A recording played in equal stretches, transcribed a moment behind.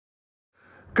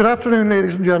Good afternoon,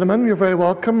 ladies and gentlemen. You're very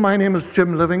welcome. My name is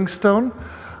Jim Livingstone.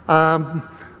 I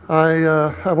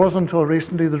was until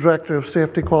recently the Director of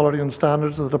Safety, Quality and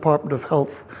Standards of the Department of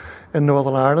Health in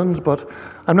Northern Ireland, but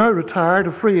I'm now retired,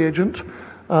 a free agent,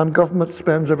 and government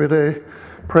spends every day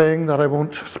praying that I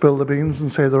won't spill the beans and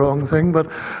say the wrong thing. But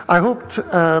I hoped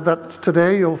that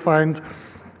today you'll find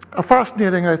a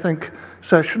fascinating, I think,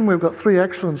 session. We've got three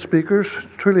excellent speakers,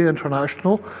 truly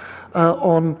international,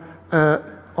 on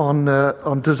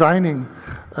designing.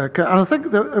 And I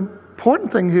think the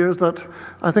important thing here is that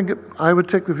I would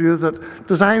take the view that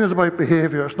design is about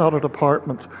behavior, it's not a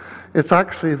department. It's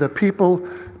actually the people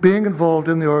being involved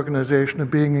in the organization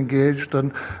and being engaged,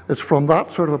 and it's from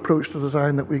that sort of approach to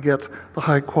design that we get the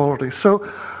high quality. So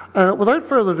without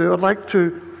further ado, I'd like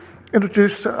to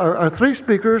introduce our three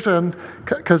speakers, and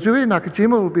Kazue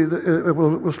Nakajima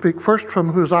will speak first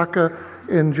from Osaka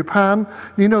in Japan,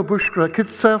 Nino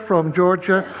Bushra-Kitsa from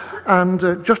Georgia,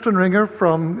 and Justin Ringer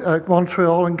from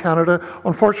Montreal in Canada.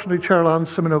 Unfortunately, Chair-Anne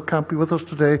Simino can't be with us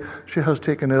today. She has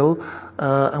taken ill,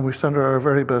 and we send her our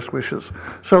very best wishes.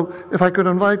 So if I could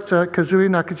invite Kazue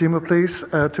Nakajima, please,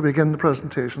 to begin the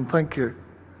presentation. Thank you.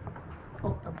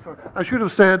 Oh, I'm sorry. I should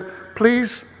have said,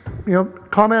 please,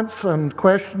 comments and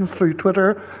questions through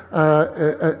Twitter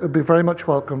would be very much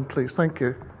welcome, please. Thank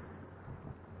you.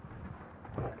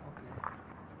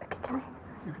 Can I?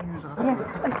 You can use that. Yes,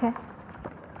 okay.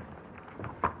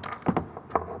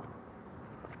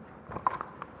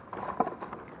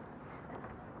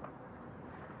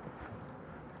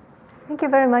 Thank you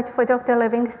very much for Dr.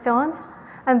 Livingstone.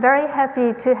 I'm very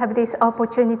happy to have this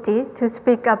opportunity to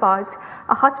speak about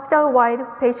a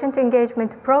hospital-wide patient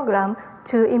engagement program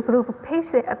to improve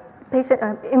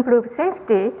improve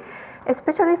safety,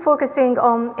 especially focusing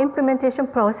on implementation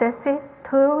processes,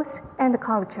 tools, and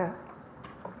culture.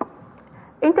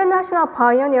 International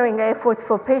pioneering efforts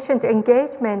for patient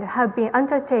engagement have been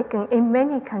undertaken in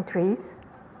many countries,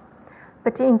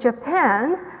 but in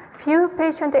Japan, few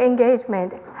patient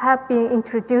engagement have been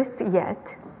introduced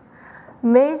yet.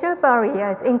 Major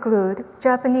barriers include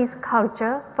Japanese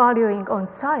culture valuing on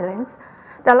silence,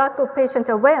 the lack of patient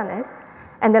awareness,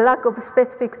 and the lack of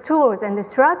specific tools and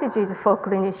strategies for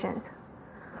clinicians.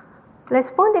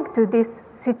 Responding to this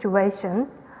situation,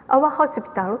 our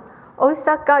hospital,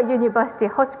 Osaka University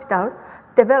Hospital,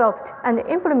 developed and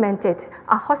implemented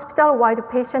a hospital-wide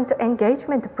patient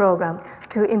engagement program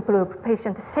to improve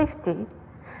patient safety.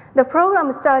 The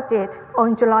program started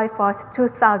on July 1st,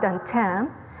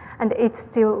 2010, and it's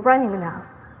still running now.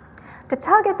 The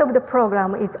target of the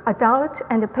program is adult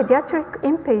and pediatric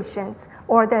inpatients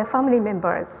or their family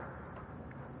members.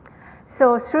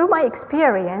 So through my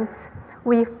experience,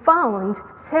 we found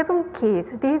 7 keys.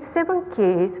 These 7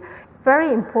 keys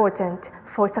very important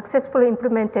for successful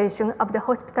implementation of the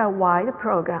hospital-wide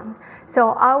program.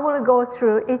 So I will go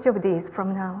through each of these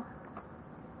from now.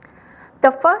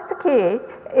 The first key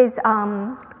is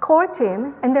core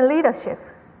team and the leadership.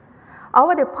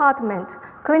 Our department,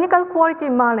 Clinical Quality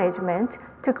Management,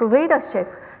 took leadership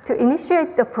to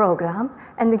initiate the program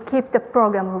and keep the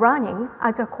program running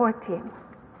as a core team.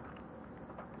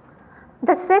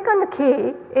 The second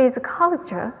key is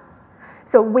culture.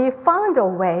 So we found a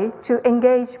way to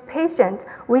engage patients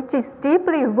which is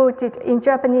deeply rooted in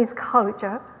Japanese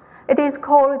culture. It is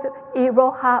called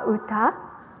Iroha Uta.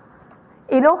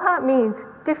 Iroha means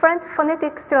different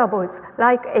phonetic syllables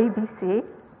like ABC.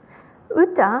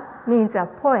 Uta means a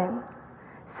poem.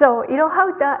 So Iroha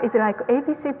Uta is like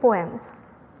ABC poems.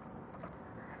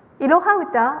 Iroha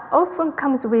Uta often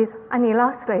comes with an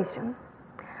illustration.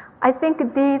 I think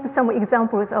these are some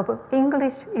examples of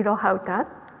English Iroha Uta.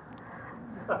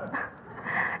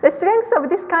 The strength of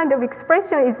this kind of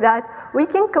expression is that we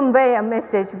can convey a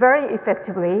message very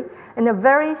effectively in a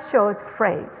very short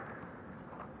phrase.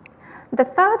 The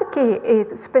third key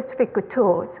is specific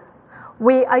tools.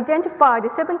 We identified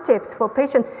 7 tips for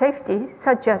patient safety,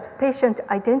 such as patient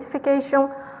identification,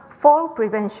 fall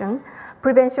prevention,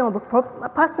 prevention of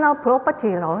personal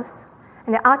property loss,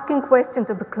 and asking questions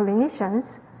of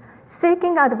clinicians,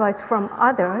 seeking advice from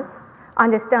others,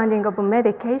 understanding of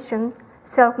medication,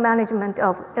 self-management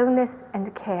of illness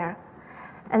and care.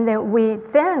 And then we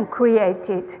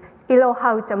created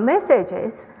Iroha Uta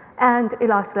messages and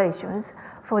illustrations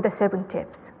for the 7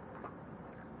 tips.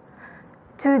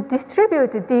 To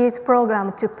distribute these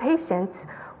programs to patients,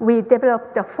 we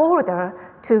developed a folder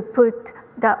to put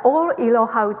all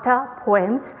Iroha Uta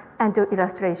poems and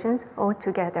illustrations all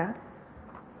together.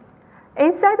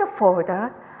 Inside the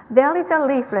folder, there is a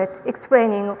leaflet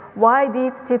explaining why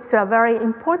these tips are very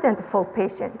important for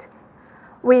patients.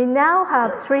 We now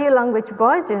have 3 language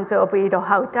versions of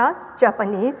Iroha Uta: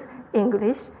 Japanese,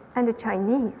 English, and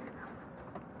Chinese.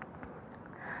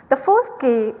 The fourth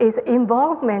key is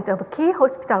involvement of key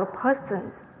hospital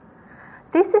persons.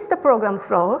 This is the program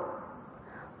flow.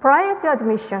 Prior to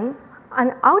admission,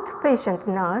 an outpatient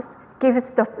nurse gives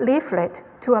the leaflet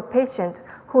to a patient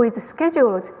who is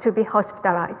scheduled to be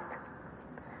hospitalized.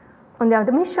 On the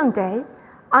admission day,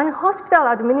 an hospital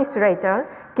administrator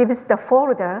gives the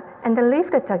folder and the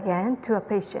leaflet again to a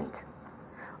patient.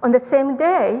 On the same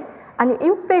day, an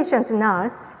inpatient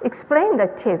nurse explains the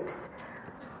tips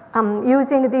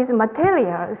using these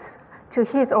materials to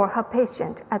his or her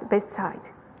patient at bedside.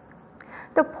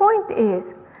 The point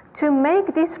is, to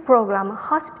make this program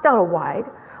hospital-wide,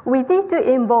 we need to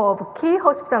involve key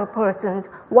hospital persons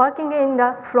working in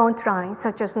the front line,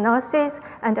 such as nurses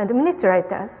and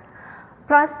administrators,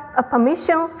 plus a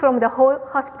permission from the whole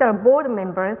hospital board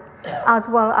members, as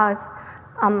well as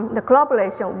the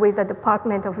collaboration with the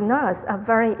Department of Nurse are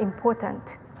very important.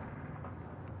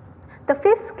 The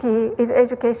fifth key is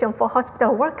education for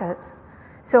hospital workers.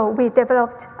 So we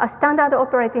developed a standard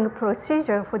operating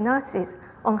procedure for nurses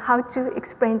on how to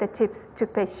explain the tips to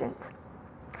patients.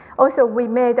 Also, we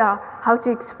made a how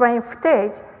to explain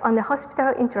footage on the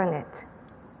hospital internet.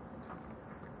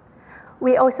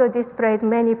 We also displayed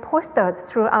many posters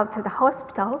throughout the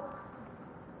hospital.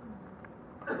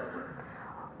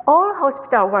 All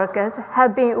hospital workers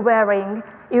have been wearing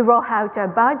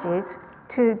Irohauta badges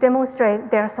to demonstrate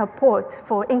their support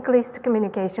for increased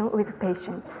communication with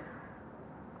patients.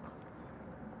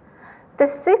 The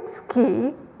sixth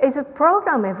key is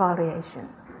program evaluation.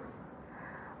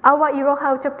 Our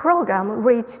Irohauta program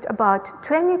reached about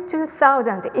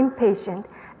 22,000 inpatients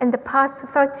in the past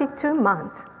 32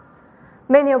 months.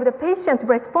 Many of the patients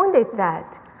responded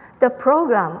that the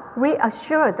program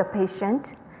reassured the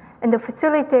patient and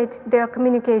facilitated their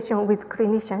communication with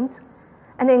clinicians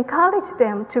and encouraged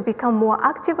them to become more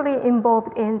actively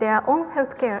involved in their own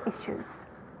healthcare issues.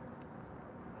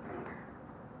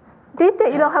 Did the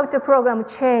Irohauta program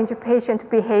change patient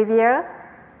behavior?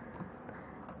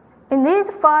 In these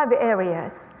 5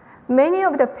 areas, many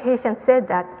of the patients said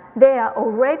that they are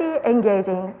already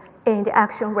engaging in the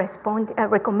action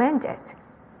recommended.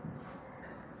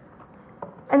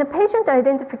 In the patient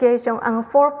identification and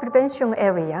fall prevention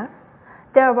area,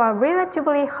 there were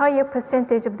relatively higher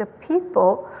percentage of the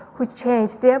people who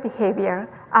changed their behavior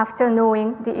after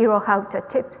knowing the Irohauta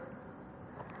tips.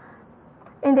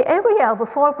 In the area of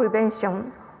fall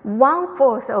prevention,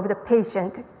 1/4 of the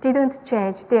patients didn't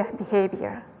change their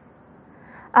behavior.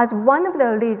 As one of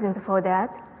the reasons for that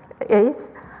is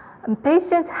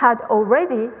patients had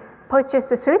already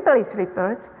purchased slippery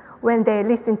slippers when they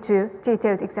listened to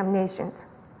detailed examinations.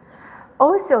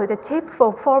 Also, the tip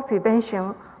for fall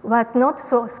prevention was not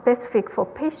so specific for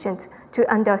patients to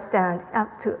understand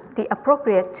to the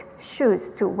appropriate shoes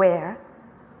to wear.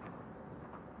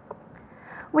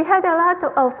 We had a lot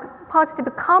of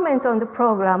positive comments on the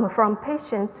program from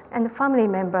patients and family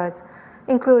members,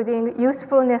 including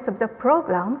usefulness of the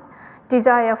program,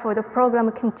 desire for the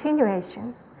program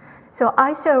continuation. So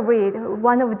I shall read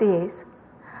one of these.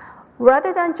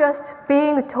 Rather than just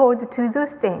being told to do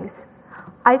things,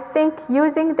 I think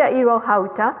using the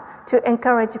Irohauta to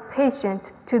encourage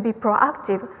patients to be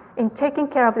proactive in taking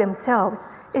care of themselves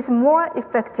is more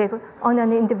effective on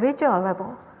an individual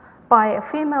level by a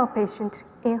female patient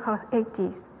in her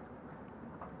 80s.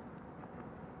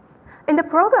 In the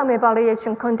program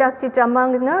evaluation conducted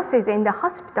among nurses in the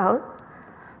hospital,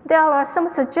 there are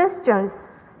some suggestions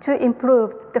to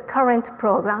improve the current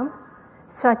program,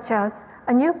 such as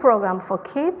a new program for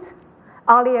kids,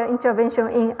 earlier intervention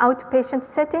in outpatient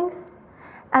settings,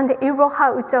 and the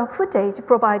Irohauta footage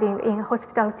provided in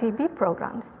hospital TV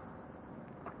programs.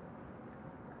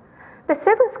 The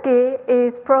seventh key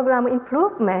is program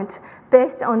improvement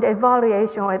based on the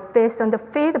evaluation or based on the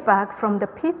feedback from the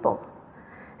people.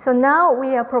 So now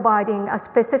we are providing a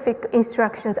specific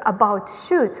instructions about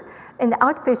shoes in the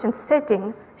outpatient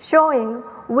setting, showing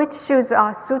which shoes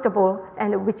are suitable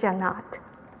and which are not.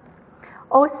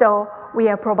 Also, we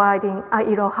are providing a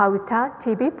Irohauta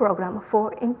TV program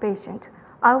for inpatient.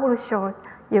 I will show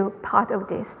you part of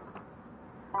this.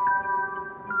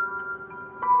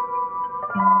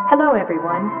 Hello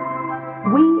everyone.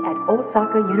 We at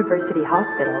Osaka University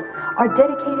Hospital are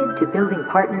dedicated to building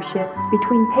partnerships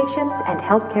between patients and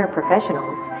healthcare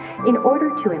professionals in order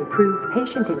to improve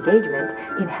patient engagement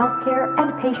in healthcare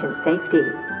and patient safety.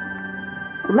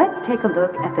 Let's take a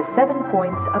look at the 7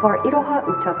 points of our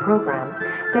Irohauta program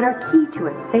that are key to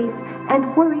a safe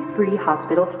and worry-free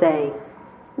hospital stay.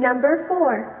 Number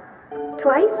 4.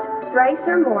 Twice, thrice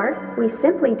or more, we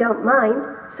simply don't mind,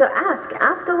 so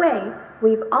ask away.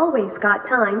 We've always got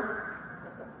time.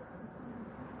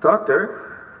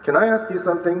 Doctor, can I ask you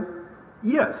something?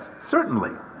 Yes, certainly.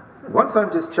 Once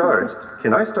I'm discharged,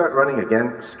 can I start running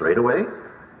again straight away?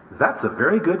 That's a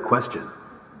very good question.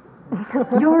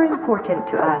 You're important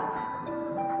to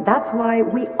us. That's why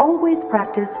we always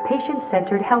practice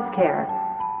patient-centered healthcare.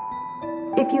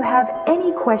 If you have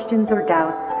any questions or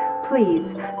doubts, please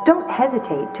don't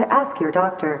hesitate to ask your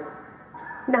doctor.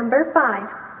 Number 5.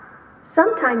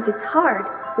 Sometimes it's hard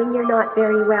when you're not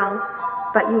very well,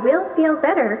 but you will feel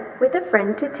better with a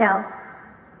friend to tell.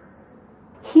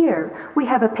 Here, we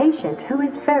have a patient who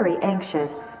is very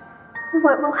anxious.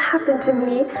 What will happen to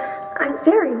me? I'm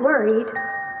very worried.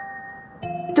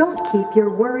 Don't keep your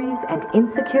worries and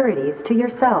insecurities to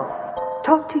yourself.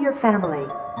 Talk to your family.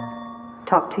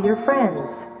 Talk to your friends.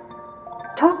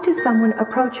 Talk to someone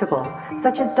approachable,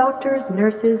 such as doctors,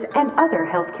 nurses, and other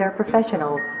healthcare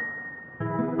professionals.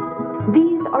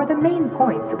 These are the main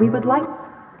points we would like.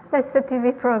 That's the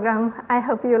TV program. I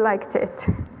hope you liked it.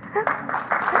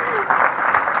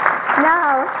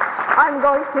 Now, I'm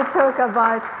going to talk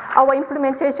about our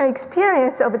implementation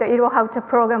experience of the Irohauta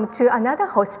program to another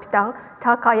hospital,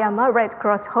 Takayama Red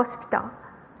Cross Hospital.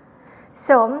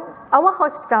 So, our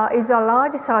hospital is a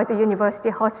large-sized university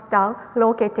hospital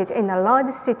located in a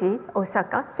large city,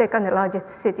 Osaka, second largest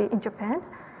city in Japan.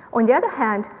 On the other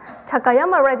hand,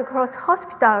 Takayama Red Cross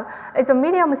Hospital is a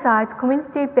medium-sized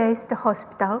community-based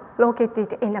hospital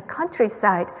located in the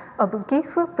countryside of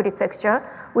Gifu Prefecture,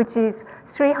 which is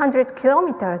 300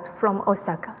 kilometers from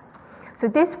Osaka. So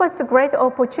this was a great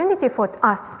opportunity for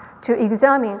us to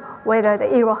examine whether the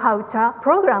Irohauta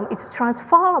program is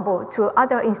transferable to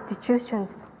other institutions.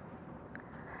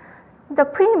 The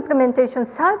pre-implementation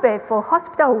survey for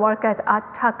hospital workers at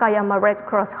Takayama Red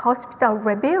Cross Hospital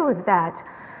reveals that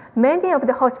many of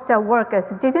the hospital workers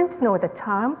didn't know the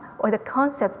term or the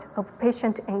concept of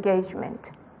patient engagement.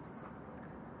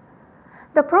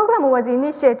 The program was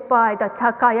initiated by the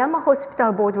Takayama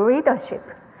Hospital Board leadership.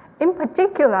 In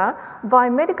particular,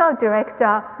 biomedical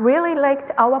director really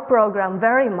liked our program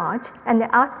very much and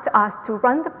asked us to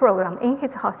run the program in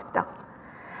his hospital.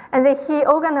 And then he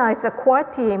organized a core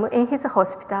team in his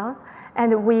hospital,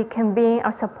 and we convened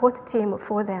a support team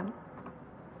for them.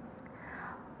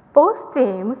 Both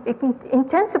teams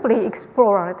intensively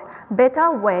explored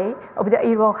better way of the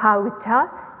Irohauta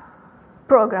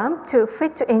program to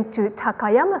fit into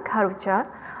Takayama culture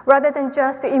rather than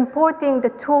just importing the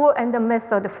tool and the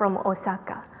method from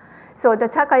Osaka. So the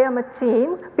Takayama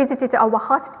team visited our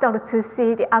hospital to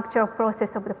see the actual process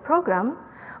of the program.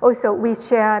 Also, we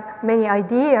shared many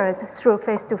ideas through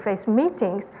face-to-face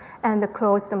meetings and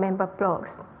closed member blogs.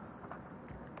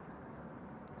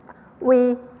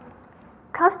 We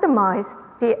customized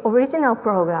the original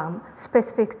program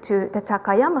specific to the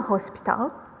Takayama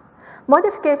Hospital.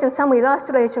 Modification, some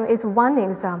illustration is one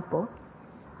example.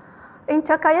 In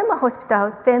Takayama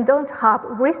Hospital, they don't have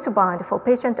wristband for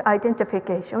patient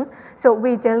identification, so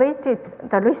we deleted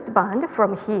the wristband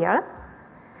from here.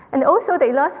 And also the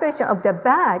illustration of the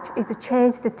badge is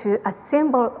changed to a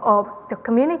symbol of the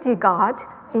community guard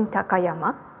in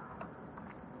Takayama.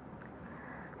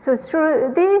 So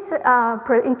through this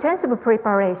intensive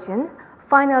preparation,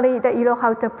 finally the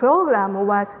Irohauta program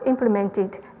was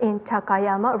implemented in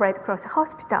Takayama Red Cross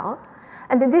Hospital.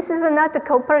 And this is not the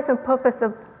comparison purpose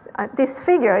of, this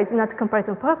figure is not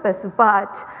comparison purpose,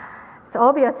 but so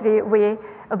obviously we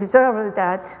observed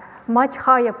that much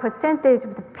higher percentage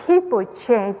of the people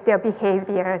change their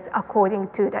behaviors according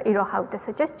to the Irohauta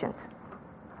suggestions.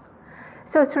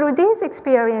 So through this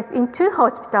experience in 2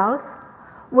 hospitals,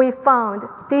 we found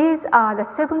these are the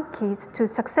 7 keys to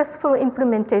successful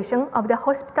implementation of the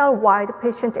hospital-wide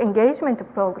patient engagement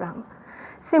program.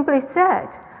 Simply said,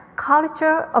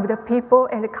 culture of the people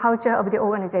and the culture of the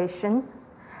organization,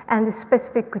 and the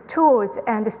specific tools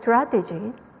and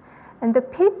strategy, and the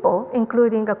people,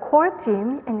 including a core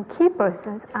team and key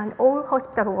persons and all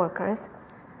hospital workers.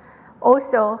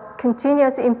 Also,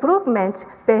 continuous improvement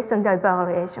based on the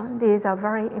evaluation. These are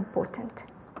very important.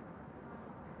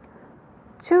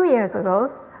 2 years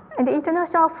ago, at the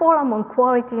International Forum on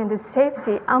Quality and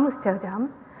Safety,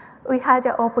 Amsterdam, we had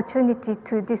the opportunity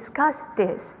to discuss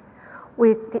this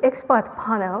with the expert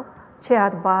panel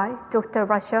chaired by Dr.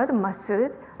 Rashad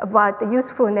Massoud about the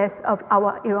usefulness of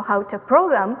our Irohauta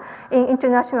program in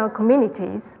international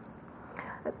communities.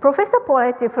 Professor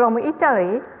Poletti from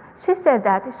Italy, she said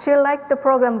that she liked the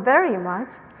program very much,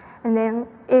 and then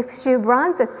if she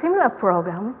runs a similar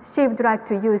program, she would like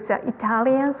to use an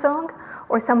Italian song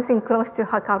or something close to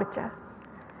her culture.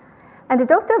 And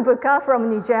Dr. Buka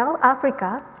from Niger,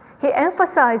 Africa, he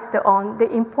emphasized on the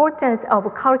importance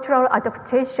of cultural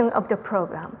adaptation of the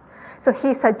program. So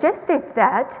he suggested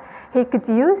that he could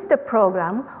use the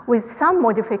program with some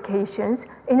modifications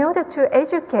in order to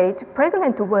educate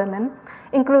pregnant women,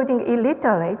 including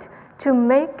illiterate, to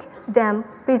make them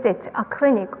visit a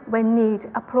clinic when need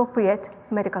appropriate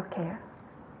medical care.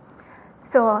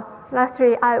 So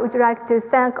lastly, I would like to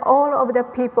thank all of the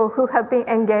people who have been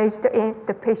engaged in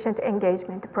the patient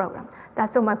engagement program.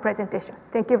 That's all my presentation.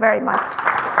 Thank you very much.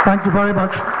 Thank you very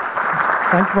much.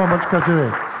 Thank you very much,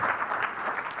 Kazue.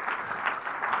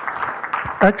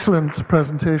 Excellent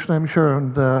presentation, I'm sure,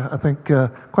 and I think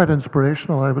quite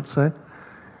inspirational, I would say.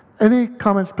 Any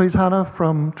comments, please, Hannah,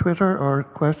 from Twitter, or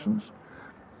questions?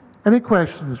 Any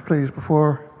questions, please,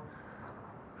 before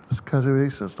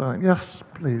Kazue sits down? Yes,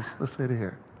 please, this lady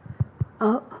here.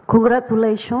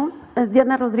 Congratulations.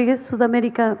 Diana Rodriguez,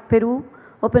 Sudamérica, Peru,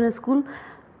 Open School,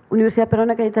 Universidad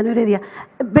Peruana Cayetano Heredia.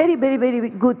 Very, very, very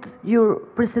good, your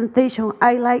presentation.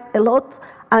 I like a lot,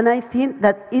 and I think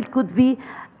that it could be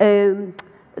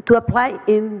to apply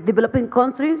in developing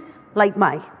countries like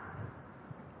mine.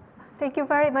 Thank you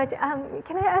very much.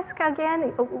 Can I ask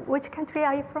again, which country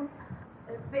are you from?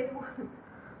 Peru.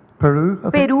 Peru, I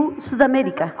think. Peru,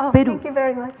 Sudamérica. Oh, Peru. thank you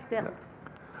very much. Yeah.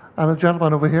 And a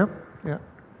gentleman over here. Yeah.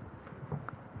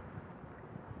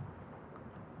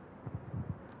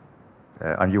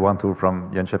 I'm Johan Thor from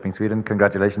Jönköping, Sweden.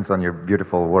 Congratulations on your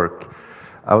beautiful work.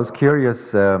 I was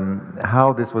curious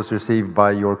how this was received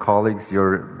by your colleagues,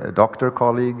 your doctor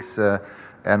colleagues,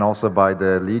 and also by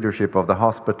the leadership of the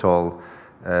hospital.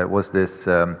 Was this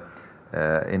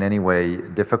in any way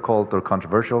difficult or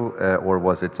controversial, or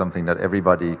was it something that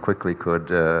everybody quickly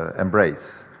could embrace?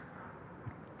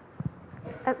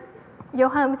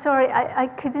 Johan, I'm sorry, I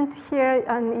couldn't hear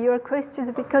your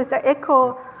questions because the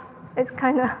echo is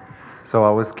kind of... So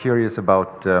I was curious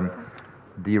about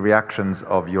the reactions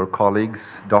of your colleagues,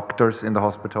 doctors in the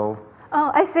hospital.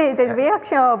 Oh, I see, the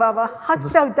reaction of our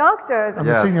hospital doctors. And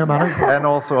the senior management. And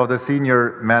also of the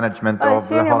senior management of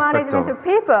the senior hospital. management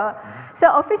people.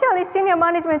 So officially, senior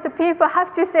management people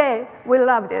have to say, we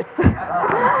love this.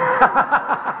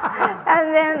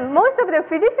 And then most of the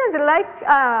physicians like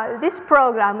this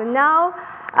program. Now,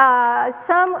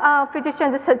 some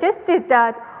physicians suggested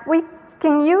that we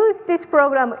can use this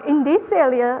program in this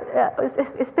area,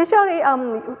 especially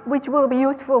which will be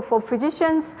useful for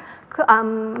physicians,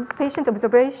 patient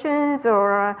observations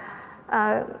or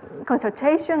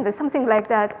consultations or something like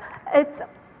that. It's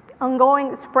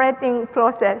ongoing spreading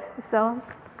process. So,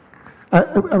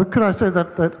 could I say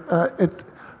that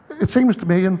it seems to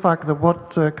me, in fact, that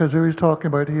what Kazue is talking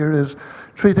about here is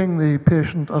treating the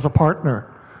patient as a partner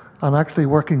and actually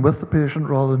working with the patient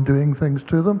rather than doing things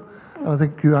to them. And I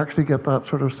think you actually get that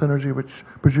sort of synergy which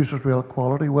produces real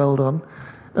quality. Well done.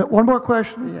 One more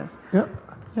question? Yes. Yeah.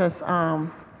 Yes.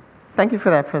 Thank you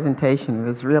for that presentation. It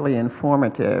was really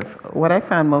informative. What I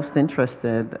found most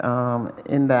interested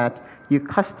in that you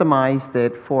customized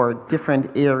it for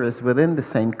different areas within the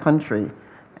same country,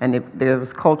 and there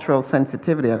was cultural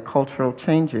sensitivity and cultural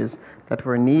changes that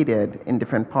were needed in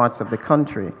different parts of the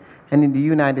country. And in the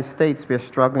United States, we're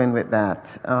struggling with that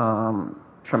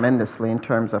tremendously in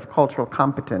terms of cultural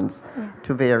competence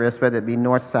to various, whether it be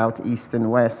north, south, east, and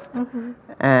west.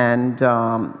 And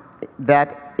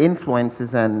that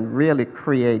influences and really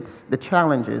creates the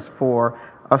challenges for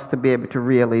us to be able to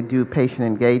really do patient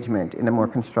engagement in a more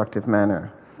constructive manner.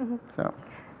 So,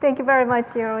 thank you very much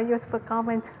for your useful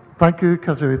comments. Thank you,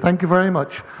 Kazue. Thank you very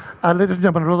much. Ladies and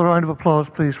gentlemen, another round of applause,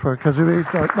 please, for Kazue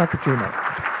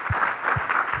Nakajima.